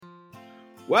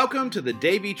Welcome to the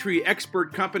Davey Tree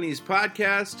Expert Company's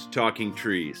podcast, Talking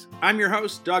Trees. I'm your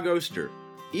host, Doug Oster.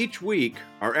 Each week,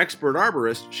 our expert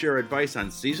arborists share advice on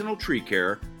seasonal tree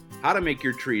care, how to make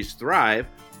your trees thrive,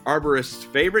 arborists'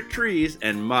 favorite trees,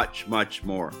 and much, much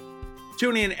more.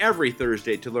 Tune in every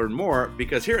Thursday to learn more,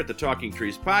 because here at the Talking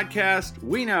Trees podcast,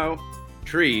 we know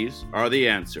trees are the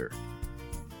answer.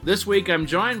 This week, I'm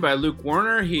joined by Luke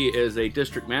Warner. He is a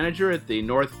district manager at the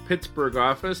North Pittsburgh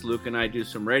office. Luke and I do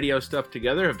some radio stuff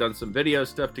together, have done some video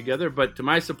stuff together, but to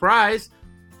my surprise,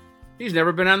 he's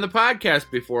never been on the podcast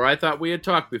before. I thought we had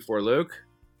talked before, Luke.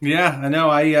 Yeah, I know.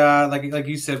 Like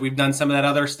you said, we've done some of that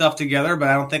other stuff together, but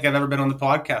I don't think I've ever been on the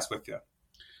podcast with you.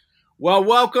 Well,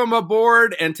 welcome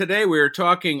aboard. And today we are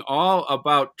talking all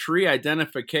about tree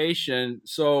identification.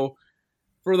 So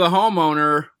for the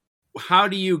homeowner, how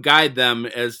do you guide them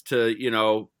as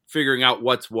to, figuring out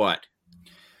what's what?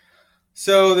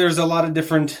 So there's a lot of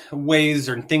different ways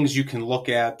or things you can look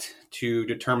at to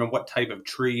determine what type of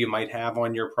tree you might have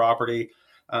on your property.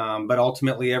 But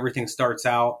ultimately, everything starts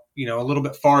out, a little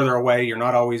bit farther away. You're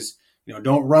not always,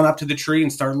 don't run up to the tree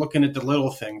and start looking at the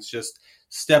little things. Just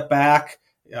step back,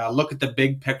 look at the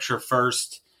big picture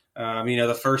first.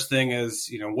 The first thing is,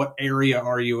 what area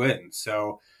are you in?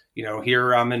 So,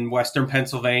 here I'm in Western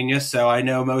Pennsylvania, so I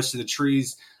know most of the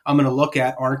trees I'm going to look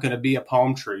at aren't going to be a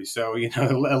palm tree. So,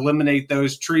 eliminate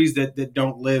those trees that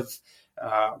don't live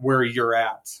where you're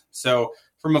at. So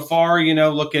from afar,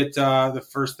 look at the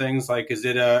first things like, is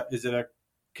it a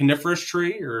coniferous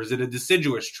tree or is it a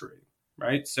deciduous tree,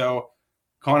 right? So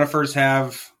conifers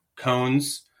have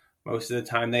cones. Most of the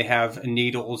time they have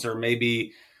needles or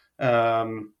maybe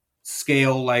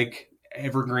scale like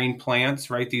evergreen plants,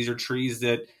 right? These are trees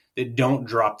that don't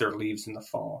drop their leaves in the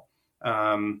fall.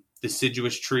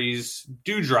 Deciduous trees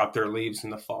do drop their leaves in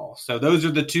the fall. So those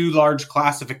are the two large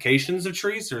classifications of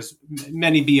trees. There's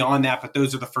many beyond that, but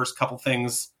those are the first couple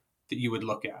things that you would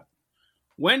look at.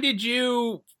 When did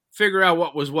you figure out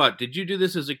what was what? Did you do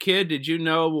this as a kid? Did you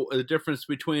know the difference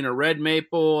between a red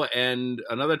maple and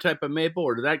another type of maple,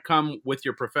 or did that come with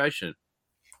your profession?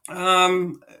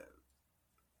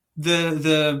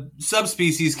 The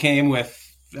subspecies came with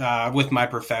my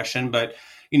profession, but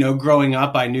growing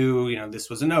up, I knew this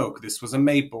was an oak, this was a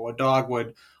maple, a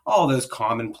dogwood, all those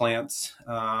common plants.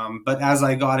 But as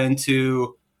I got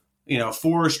into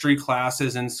forestry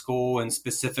classes in school, and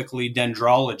specifically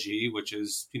dendrology, which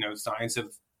is science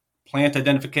of plant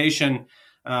identification,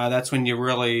 that's when you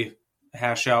really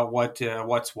hash out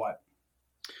what's what.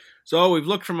 So we've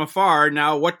looked from afar.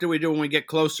 Now, what do we do when we get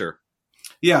closer?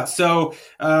 Yeah, so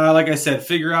like I said,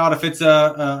 figure out if it's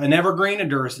an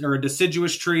evergreen or a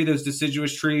deciduous tree. Those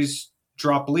deciduous trees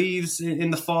drop leaves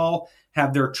in the fall,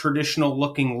 have their traditional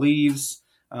looking leaves.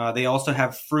 They also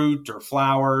have fruit or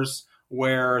flowers,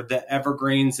 where the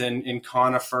evergreens and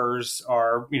conifers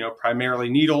are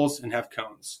primarily needles and have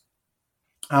cones.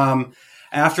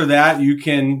 After that, you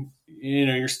can,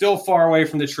 you're still far away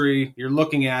from the tree. You're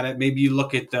looking at it. Maybe you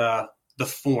look at the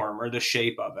form or the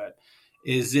shape of it.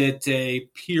 Is it a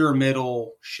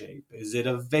pyramidal shape? Is it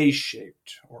a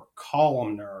vase-shaped or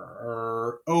columnar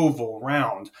or oval,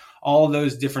 round? All of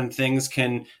those different things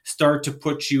can start to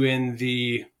put you in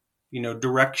the,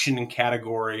 direction and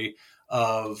category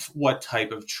of what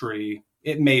type of tree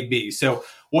it may be. So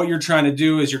what you're trying to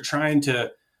do is you're trying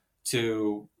to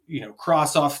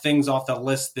cross off things off the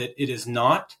list that it is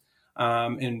not,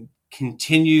 and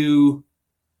continue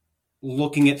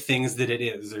looking at things that it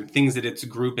is or things that it's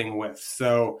grouping with.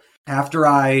 So after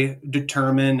I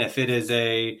determine if it is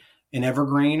an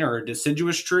evergreen or a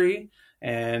deciduous tree,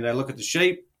 and I look at the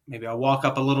shape, maybe I'll walk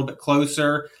up a little bit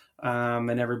closer.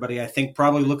 And everybody, I think,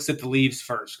 probably looks at the leaves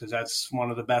first, because that's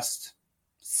one of the best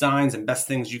signs and best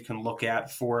things you can look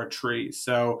at for a tree.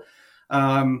 So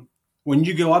when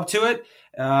you go up to it,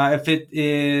 if it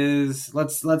is,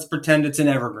 let's pretend it's an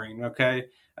evergreen, okay?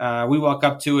 We walk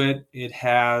up to it. It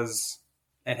has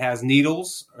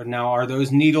needles. Now, are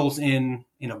those needles in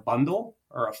a bundle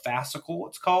or a fascicle?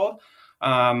 It's called.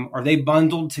 Are they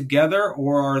bundled together,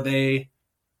 or are they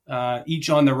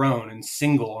each on their own and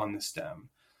single on the stem?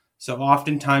 So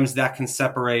oftentimes that can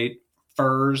separate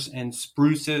firs and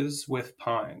spruces with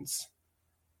pines.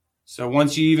 So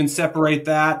once you even separate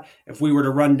that, if we were to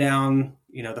run down,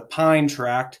 the pine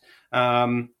tract,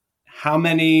 how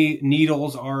many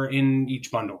needles are in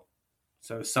each bundle?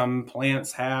 So some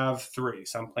plants have 3,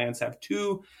 some plants have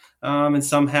 2, and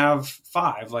some have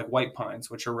 5, like white pines,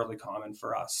 which are really common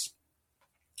for us.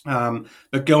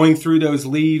 But going through those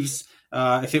leaves,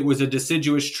 if it was a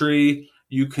deciduous tree,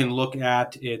 you can look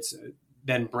at its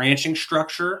then branching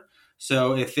structure.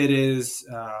 So if it is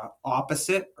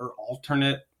opposite or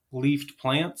alternate leafed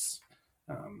plants,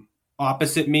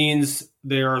 Opposite means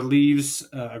there are leaves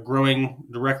growing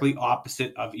directly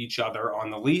opposite of each other on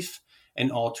the leaf.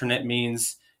 And alternate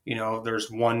means,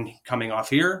 there's one coming off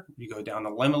here. You go down the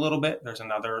limb a little bit, there's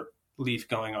another leaf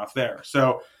going off there.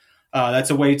 So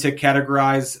that's a way to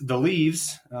categorize the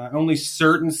leaves. Only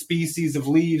certain species of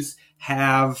leaves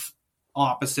have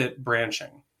opposite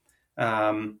branching.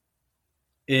 In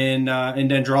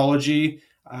dendrology,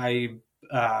 I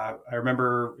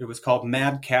remember it was called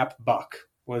madcap buck,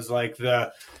 was like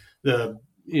the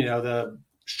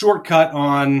shortcut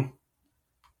on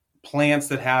plants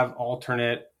that have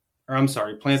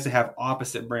plants that have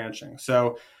opposite branching.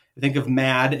 So think of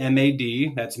MAD,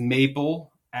 M-A-D, that's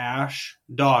maple, ash,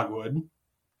 dogwood.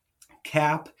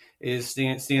 Cap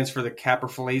stands for the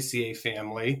Caprifolaceae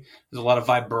family. There's a lot of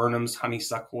viburnums,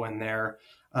 honeysuckle in there.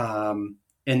 And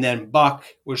then buck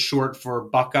was short for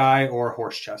buckeye or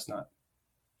horse chestnut.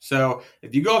 So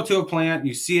if you go up to a plant,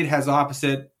 you see it has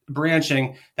opposite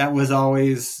branching, that was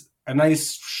always a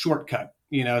nice shortcut,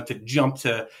 to jump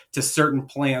to certain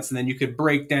plants. And then you could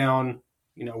break down,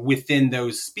 within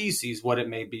those species what it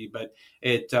may be. But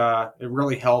it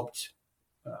really helped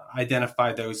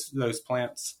identify those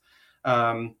plants.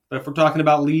 But if we're talking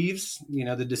about leaves,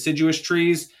 the deciduous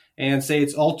trees, and say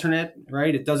it's alternate,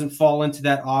 right? It doesn't fall into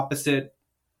that opposite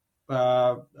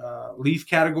leaf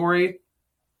category.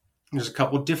 There's a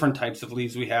couple of different types of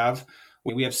leaves we have.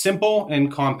 We have simple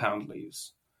and compound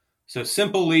leaves. So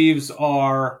simple leaves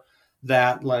are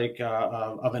that like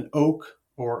of an oak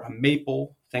or a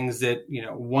maple, things that,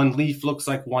 one leaf looks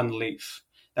like one leaf.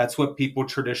 That's what people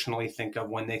traditionally think of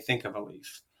when they think of a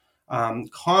leaf.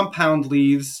 Compound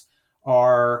leaves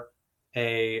are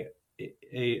a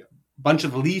bunch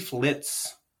of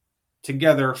leaflets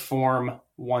together form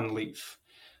one leaf.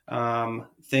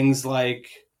 Things like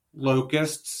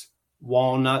locusts,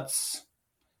 walnuts,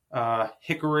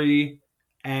 hickory,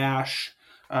 ash.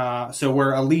 So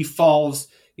where a leaf falls,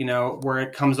 where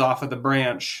it comes off of the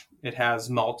branch, it has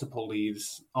multiple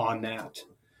leaves on that.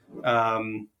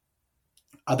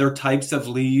 Other types of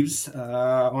leaves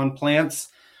on plants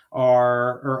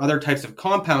or other types of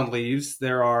compound leaves,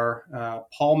 there are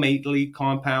palmately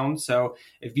compounds. So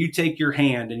if you take your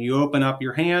hand and you open up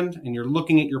your hand and you're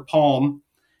looking at your palm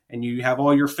and you have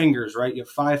all your fingers, right? You have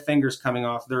 5 fingers coming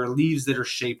off. There are leaves that are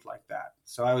shaped like that.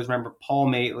 So I always remember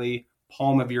palmately,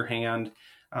 palm of your hand.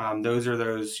 Those are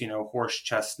those, horse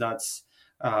chestnuts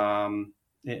and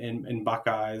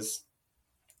buckeyes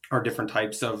are different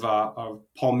types of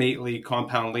palmately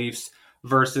compound leaves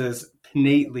versus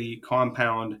pinnately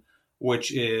compound,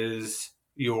 which is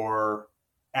your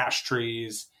ash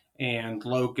trees and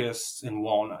locusts and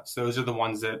walnuts. Those are the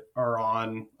ones that are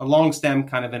on a long stem,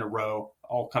 kind of in a row,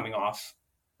 all coming off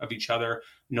of each other,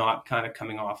 not kind of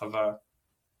coming off of a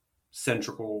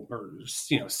centrical or,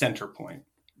 center point.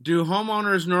 Do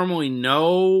homeowners normally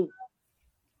know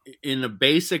in a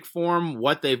basic form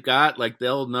what they've got? Like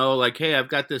they'll know like, hey, I've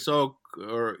got this oak,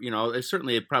 or,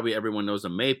 certainly probably everyone knows a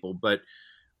maple,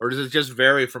 or does it just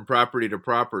vary from property to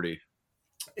property?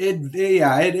 It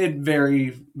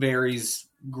varies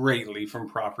greatly from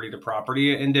property to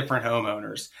property and different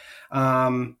homeowners.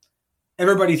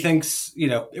 Everybody thinks,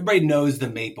 everybody knows the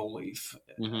maple leaf.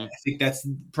 Mm-hmm. I think that's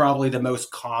probably the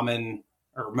most common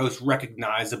or most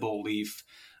recognizable leaf,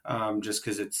 just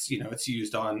because it's, it's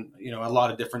used on, a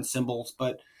lot of different symbols.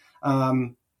 But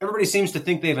everybody seems to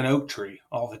think they have an oak tree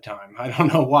all the time. I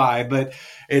don't know why, but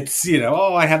it's,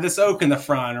 I have this oak in the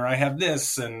front, or I have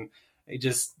this. And I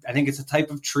think it's a type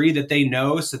of tree that they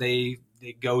know. So they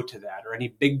go to that, or any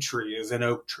big tree is an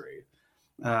oak tree.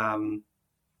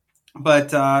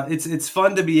 But it's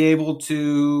fun to be able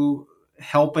to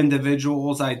help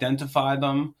individuals identify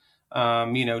them,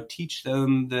 teach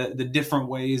them the different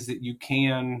ways that you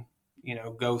can,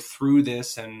 go through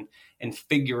this and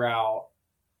figure out,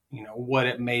 what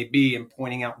it may be, and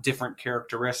pointing out different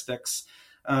characteristics.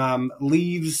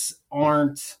 Leaves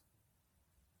aren't,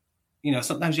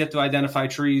 sometimes you have to identify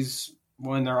trees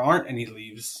when there aren't any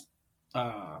leaves,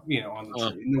 on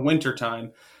the tree in the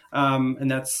wintertime.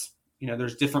 And that's,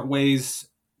 there's different ways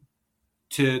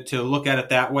to look at it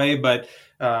that way, but,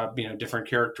 different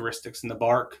characteristics in the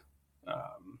bark.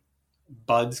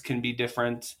 Buds can be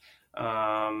different.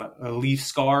 Leaf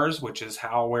scars, which is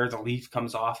where the leaf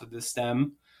comes off of the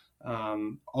stem.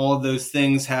 All of those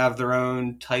things have their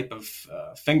own type of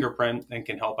fingerprint and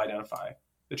can help identify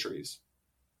the trees.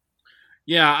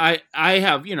 Yeah, I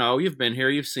have, you've been here,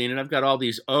 you've seen it. I've got all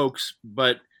these oaks,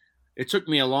 but it took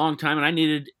me a long time, and I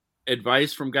needed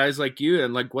advice from guys like you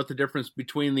and like what the difference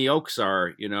between the oaks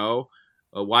are,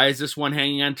 why is this one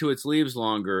hanging onto its leaves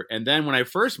longer? And then when I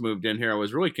first moved in here, I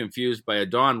was really confused by a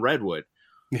dawn redwood.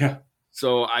 Yeah.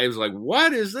 So I was like,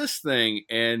 what is this thing?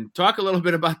 And talk a little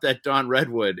bit about that Dawn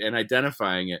Redwood and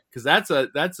identifying it. Because that's a,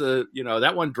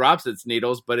 that one drops its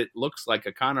needles, but it looks like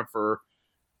a conifer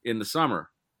in the summer.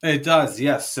 It does,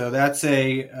 yes. So that's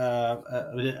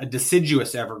a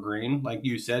deciduous evergreen, like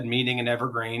you said, meaning an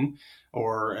evergreen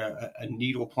or a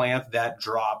needle plant that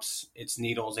drops its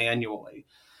needles annually.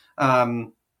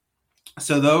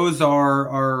 So those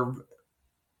are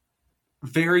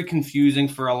very confusing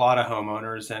for a lot of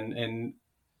homeowners, and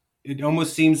it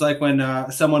almost seems like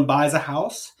when someone buys a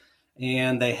house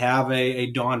and they have a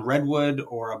Dawn Redwood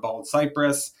or a bald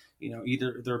cypress,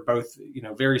 either they're both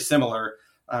very similar.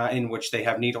 In which they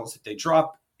have needles that they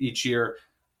drop each year.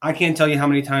 I can't tell you how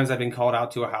many times I've been called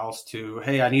out to a house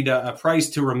hey, I need a price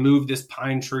to remove this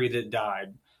pine tree that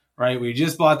died, right? We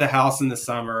just bought the house in the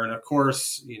summer. And of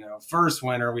course, first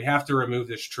winter, we have to remove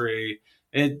this tree.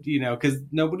 Because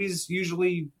nobody's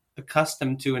usually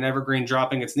accustomed to an evergreen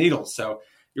dropping its needles. So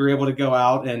you're able to go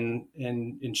out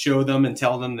and show them and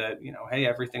tell them that, hey,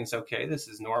 everything's okay. This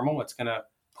is normal. It's going to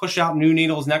push out new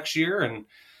needles next year. And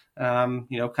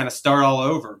kind of start all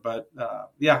over. But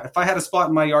if I had a spot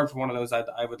in my yard for one of those,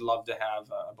 I would love to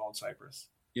have a bald cypress.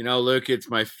 Luke, it's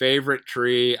my favorite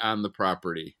tree on the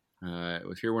property. It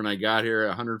was here when I got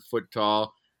here, 100-foot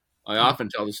tall. I often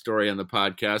tell the story on the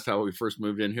podcast how we first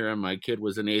moved in here and my kid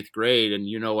was in 8th grade. And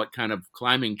you know what kind of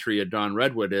climbing tree a Dawn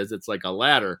Redwood is? It's like a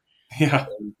ladder. Yeah.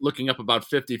 Looking up about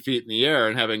 50 feet in the air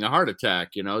and having a heart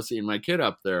attack, seeing my kid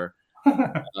up there.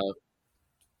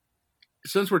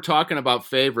 Since we're talking about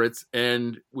favorites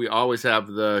and we always have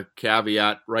the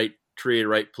caveat, right tree,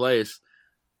 right place,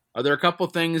 are there a couple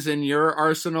things in your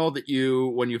arsenal that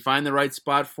when you find the right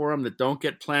spot for them, that don't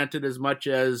get planted as much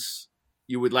as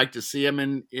you would like to see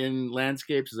them in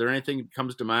landscapes? Is there anything that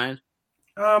comes to mind?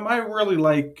 I really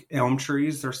like elm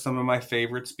trees. They're some of my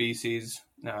favorite species.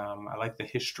 I like the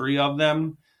history of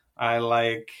them. I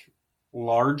like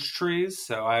large trees.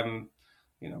 So I'm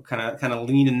kind of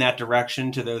lean in that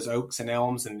direction to those oaks and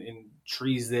elms and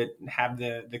trees that have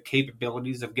the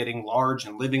capabilities of getting large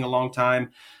and living a long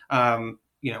time.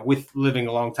 With living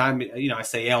a long time, I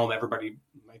say elm, everybody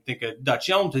might think of Dutch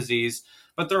elm disease,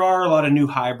 but there are a lot of new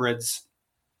hybrids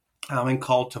and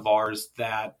cultivars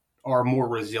that are more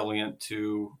resilient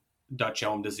to Dutch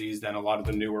elm disease than a lot of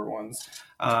the newer ones.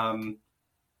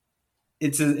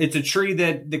 It's a tree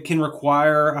that can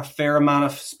require a fair amount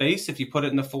of space if you put it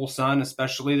in the full sun,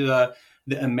 especially the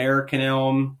American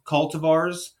elm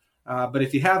cultivars. But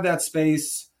if you have that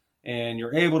space and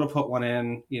you're able to put one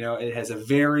in, it has a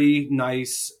very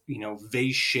nice,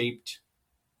 vase-shaped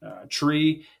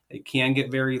tree. They can get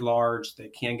very large. They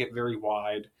can get very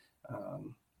wide.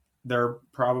 They're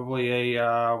probably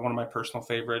one of my personal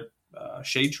favorite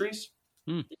shade trees.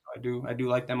 I do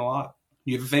like them a lot.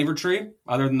 You have a favorite tree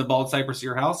other than the bald cypress at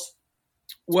your house?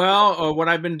 Well, what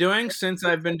I've been doing since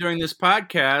I've been doing this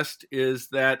podcast is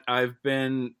that I've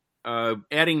been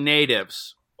adding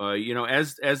natives.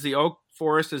 As the oak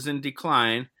forest is in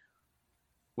decline,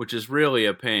 which is really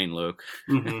a pain, Luke.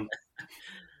 Mm-hmm.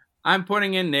 I'm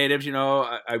putting in natives.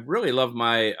 I really love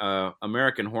my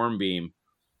American hornbeam.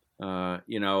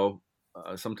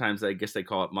 Sometimes I guess they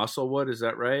call it musclewood. Is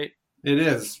that right? It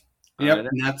is. Yep, and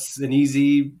that's an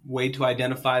easy way to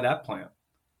identify that plant.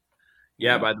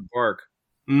 Yeah, by the bark.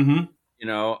 Mm-hmm.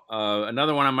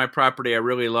 Another one on my property I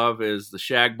really love is the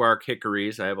shagbark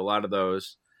hickories. I have a lot of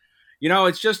those.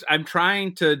 It's just I'm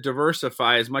trying to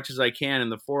diversify as much as I can in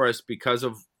the forest because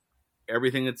of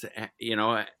everything that's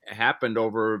happened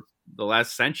over the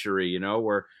last century.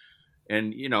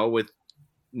 With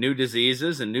new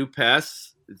diseases and new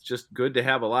pests, it's just good to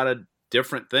have a lot of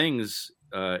different things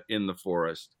in the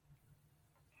forest.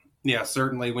 Yeah,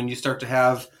 certainly. When you start to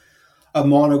have a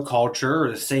monoculture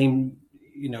or the same,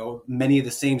 many of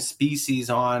the same species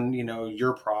on,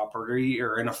 your property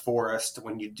or in a forest,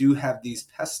 when you do have these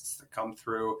pests that come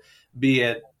through, be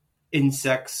it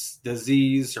insects,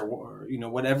 disease, or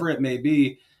whatever it may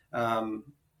be,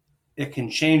 it can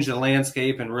change the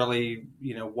landscape and really,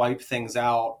 wipe things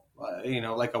out,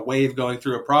 like a wave going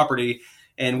through a property.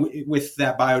 And with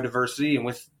that biodiversity and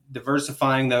with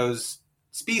diversifying those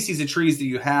species of trees that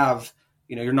you have,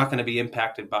 you're not going to be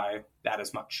impacted by that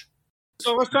as much.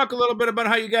 So let's talk a little bit about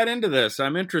how you got into this.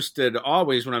 I'm interested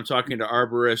always when I'm talking to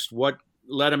arborists, what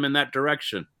led them in that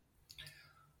direction?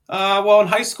 Well, in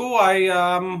high school,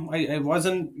 I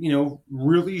wasn't,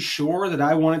 really sure that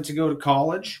I wanted to go to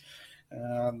college.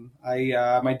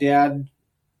 My dad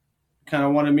kind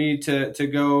of wanted me to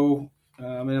go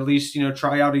and at least,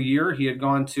 try out a year. He had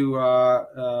gone to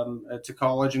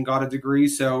college and got a degree.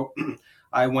 So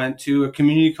I went to a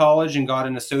community college and got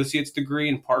an associate's degree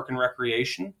in park and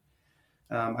recreation.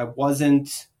 I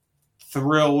wasn't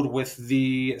thrilled with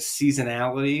the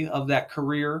seasonality of that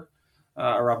career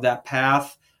or of that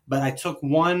path, but I took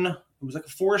it was like a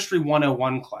Forestry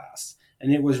 101 class.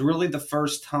 And it was really the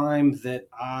first time that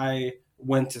I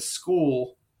went to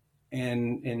school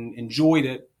and enjoyed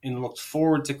it and looked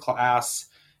forward to class.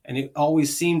 And it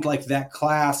always seemed like that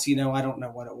class, I don't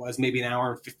know what it was, maybe an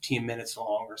hour and 15 minutes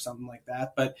long or something like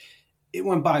that. But it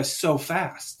went by so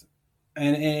fast.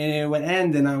 And it would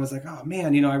end, and I was like, oh,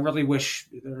 man, I really wish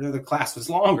the class was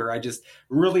longer. I just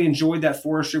really enjoyed that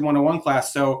Forestry 101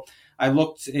 class. So I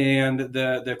looked, and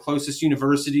the closest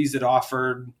universities that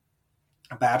offered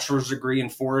a bachelor's degree in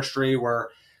forestry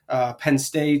were Penn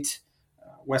State,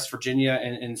 West Virginia,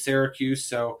 and Syracuse.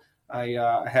 So I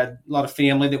had a lot of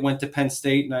family that went to Penn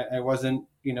State, and I wasn't,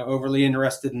 overly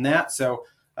interested in that. So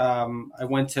I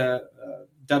went to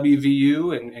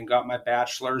WVU and got my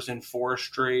bachelor's in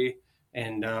forestry,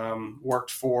 and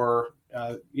worked for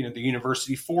the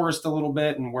University Forest a little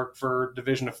bit, and worked for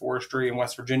Division of Forestry in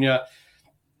West Virginia,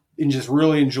 and just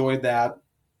really enjoyed that.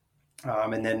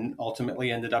 And then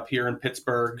ultimately ended up here in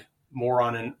Pittsburgh, more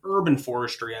on an urban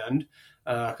forestry end,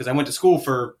 because I went to school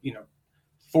for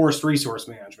forest resource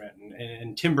management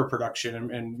and timber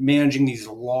production and managing these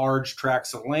large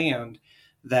tracts of land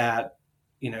that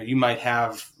you might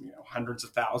have hundreds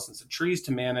of thousands of trees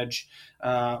to manage,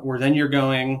 where then you're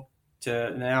going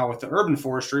to now with the urban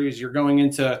forestry is you're going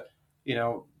into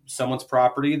someone's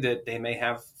property that they may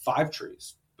have 5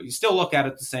 trees, but you still look at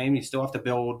it the same. You still have to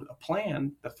build a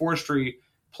plan. The forestry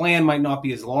plan might not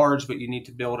be as large, but you need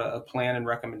to build a plan and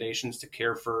recommendations to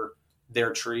care for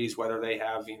their trees, whether they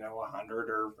have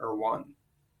 100 or 1.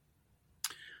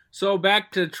 So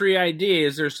back to Tree ID,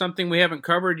 is there something we haven't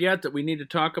covered yet that we need to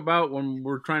talk about when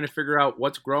we're trying to figure out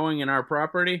what's growing in our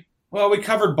property? Well, we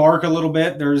covered bark a little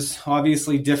bit. There's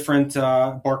obviously different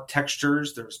bark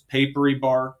textures. There's papery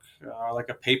bark, like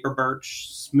a paper birch,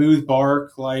 smooth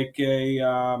bark like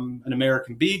an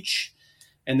American beech,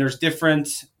 and there's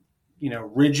different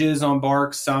ridges on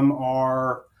bark. Some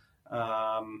are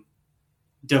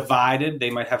divided; they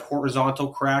might have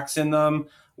horizontal cracks in them,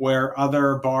 where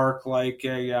other bark like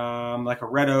a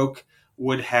red oak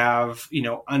would have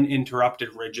uninterrupted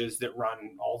ridges that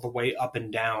run all the way up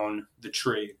and down the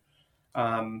tree.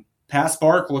 Past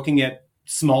bark, looking at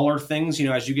smaller things,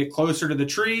 as you get closer to the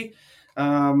tree,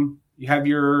 you have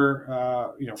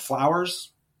your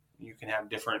flowers. You can have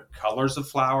different colors of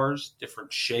flowers,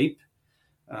 different shape.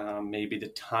 Maybe the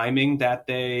timing that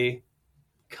they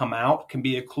come out can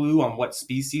be a clue on what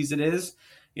species it is.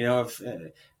 If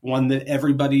one that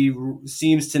everybody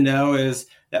seems to know is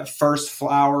that first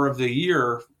flower of the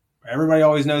year, everybody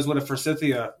always knows what a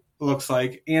forsythia looks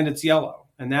like, and it's yellow,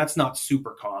 and that's not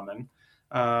super common.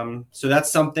 So that's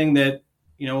something that,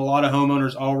 a lot of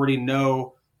homeowners already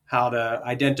know how to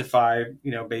identify,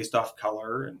 based off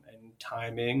color and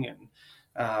timing,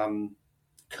 and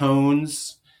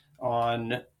cones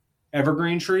on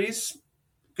evergreen trees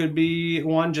could be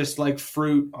one, just like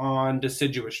fruit on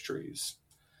deciduous trees.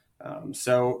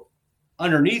 So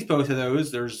underneath both of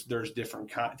those, there's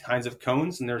different kinds of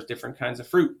cones, and there's different kinds of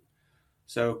fruit.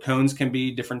 So cones can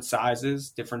be different sizes,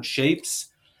 different shapes.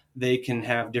 They can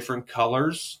have different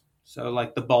colors. So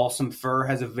like the balsam fir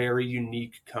has a very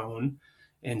unique cone.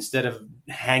 Instead of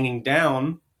hanging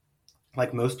down,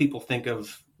 like most people think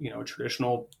of, a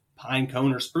traditional pine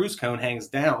cone or spruce cone hangs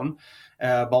down,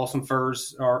 balsam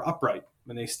firs are upright,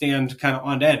 and they stand kind of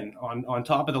on end, on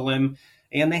top of the limb,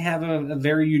 and they have a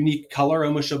very unique color,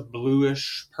 almost a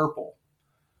bluish purple.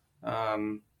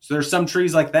 So there's some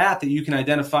trees like that you can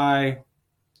identify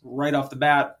right off the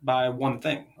bat by one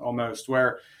thing almost,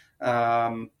 where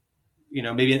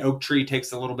maybe an oak tree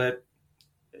takes a little bit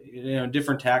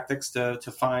different tactics to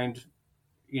find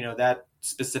that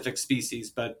specific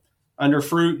species. But under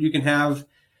fruit, you can have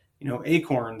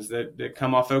acorns that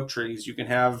come off oak trees. You can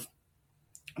have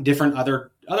different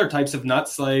other types of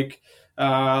nuts like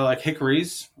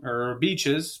hickories or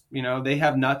beeches. They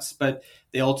have nuts, but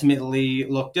they ultimately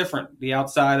look different. The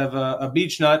outside of a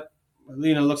beech nut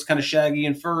looks kind of shaggy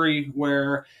and furry,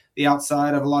 where the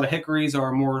outside of a lot of hickories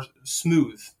are more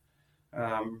smooth.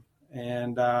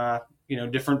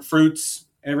 Different fruits,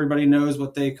 everybody knows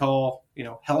what they call,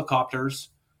 helicopters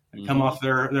that come off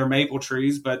their maple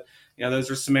trees, but,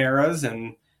 those are samaras,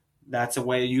 and that's a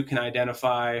way you can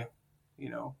identify,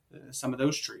 some of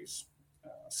those trees.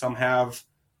 Some have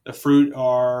the fruit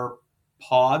are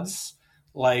pods,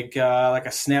 like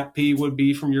a snap pea would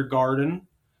be from your garden,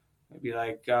 maybe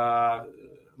like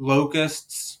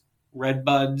locusts, red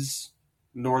buds,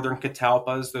 northern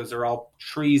catalpas. Those are all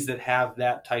trees that have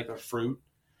that type of fruit.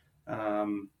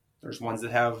 There's ones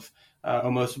that have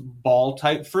almost ball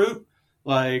type fruit,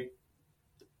 like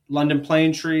London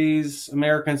plane trees,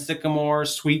 American sycamore,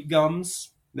 sweet gums.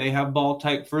 They have ball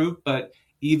type fruit, but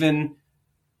even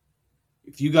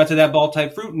if you got to that ball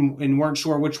type fruit and weren't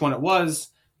sure which one it was,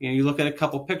 you look at a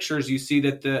couple pictures, you see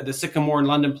that the sycamore and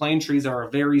London plane trees are a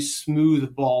very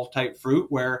smooth ball type fruit,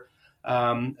 where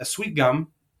a sweet gum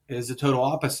is the total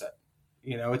opposite.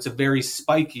 It's a very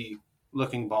spiky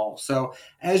looking ball. So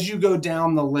as you go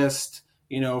down the list,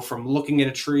 from looking at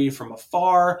a tree from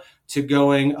afar to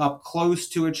going up close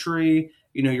to a tree,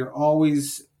 you're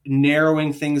always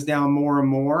narrowing things down more and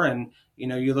more. And,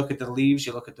 you look at the leaves,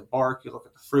 you look at the bark, you look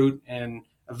at the fruit, and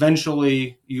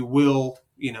eventually you will,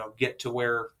 get to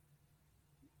where,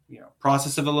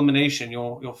 process of elimination,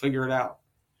 you'll figure it out.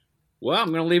 Well, I'm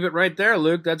going to leave it right there,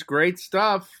 Luke. That's great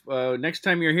stuff. Next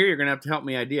time you're here, you're going to have to help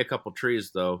me ID a couple trees,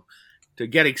 though, to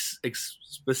get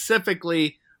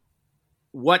specifically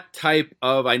what type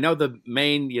of. I know the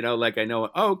main, like I know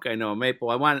an oak, I know a maple.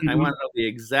 I want to know the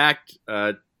exact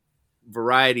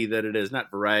variety that it is. Not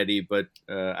variety, but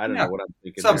I don't know what I'm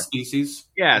thinking. Subspecies.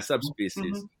 Yeah, subspecies.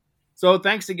 Mm-hmm. So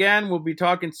thanks again. We'll be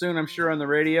talking soon, I'm sure, on the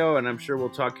radio, and I'm sure we'll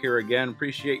talk here again.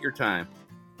 Appreciate your time.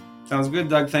 Sounds good,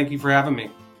 Doug. Thank you for having me.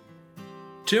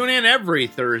 Tune in every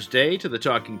Thursday to the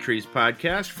Talking Trees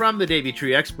podcast from the Davey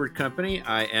Tree Expert Company.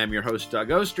 I am your host,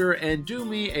 Doug Oster, and do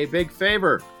me a big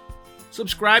favor.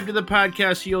 Subscribe to the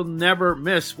podcast so you'll never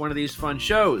miss one of these fun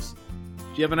shows.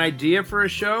 Do you have an idea for a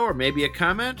show or maybe a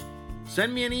comment?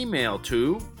 Send me an email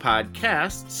to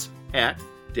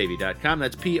podcasts@davey.com.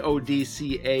 That's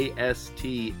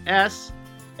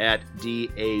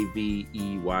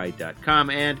podcasts@davey.com.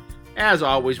 And as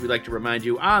always, we'd like to remind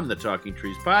you on the Talking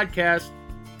Trees podcast,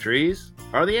 trees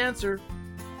are the answer.